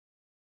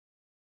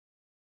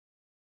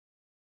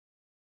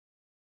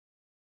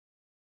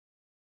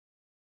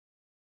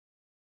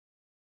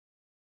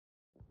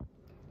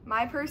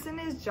My person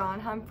is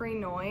John Humphrey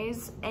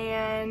Noyes,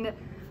 and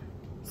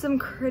some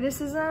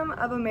criticism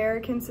of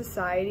American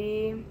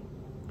society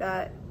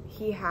that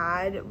he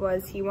had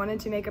was he wanted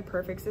to make a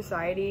perfect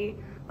society,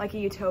 like a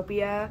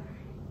utopia,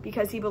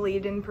 because he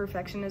believed in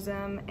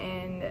perfectionism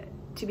and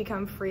to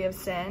become free of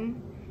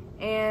sin.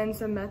 And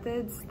some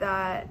methods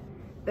that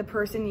the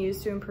person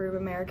used to improve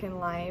American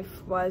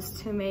life was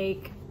to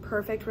make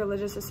perfect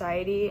religious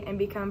society and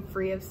become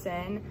free of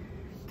sin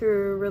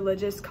through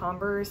religious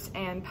commerce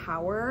and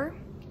power.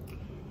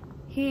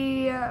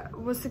 He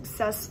was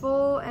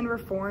successful and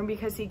reformed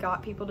because he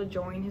got people to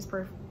join his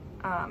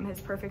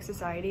perfect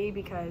society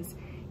because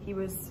he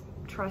was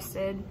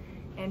trusted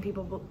and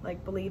people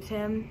believed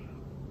him.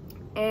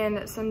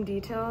 And some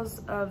details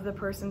of the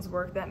person's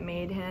work that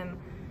made him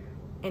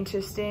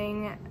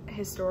interesting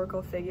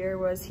historical figure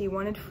was he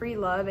wanted free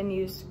love and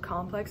used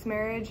complex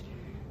marriage,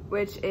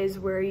 which is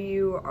where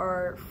you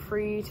are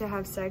free to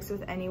have sex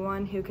with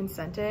anyone who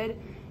consented.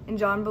 And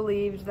John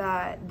believed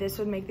that this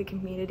would make the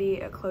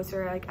community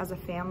closer, as a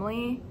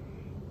family.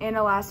 And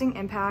a lasting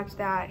impact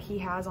that he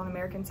has on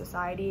American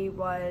society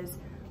was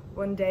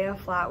One Day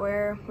of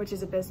Flatware, which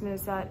is a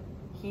business that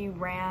he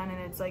ran and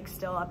it's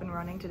still up and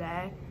running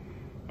today.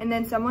 And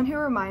then someone who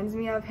reminds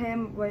me of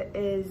him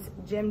is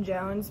Jim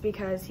Jones,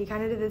 because he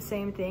kind of did the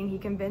same thing. He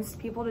convinced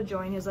people to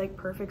join his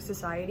perfect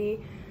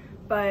society,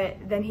 but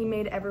then he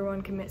made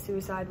everyone commit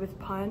suicide with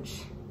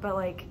punch. But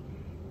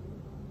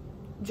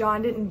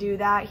John didn't do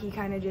that. He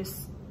kind of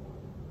just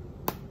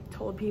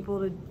told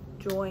people to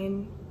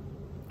join.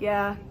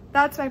 Yeah,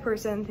 that's my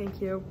person. Thank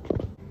you.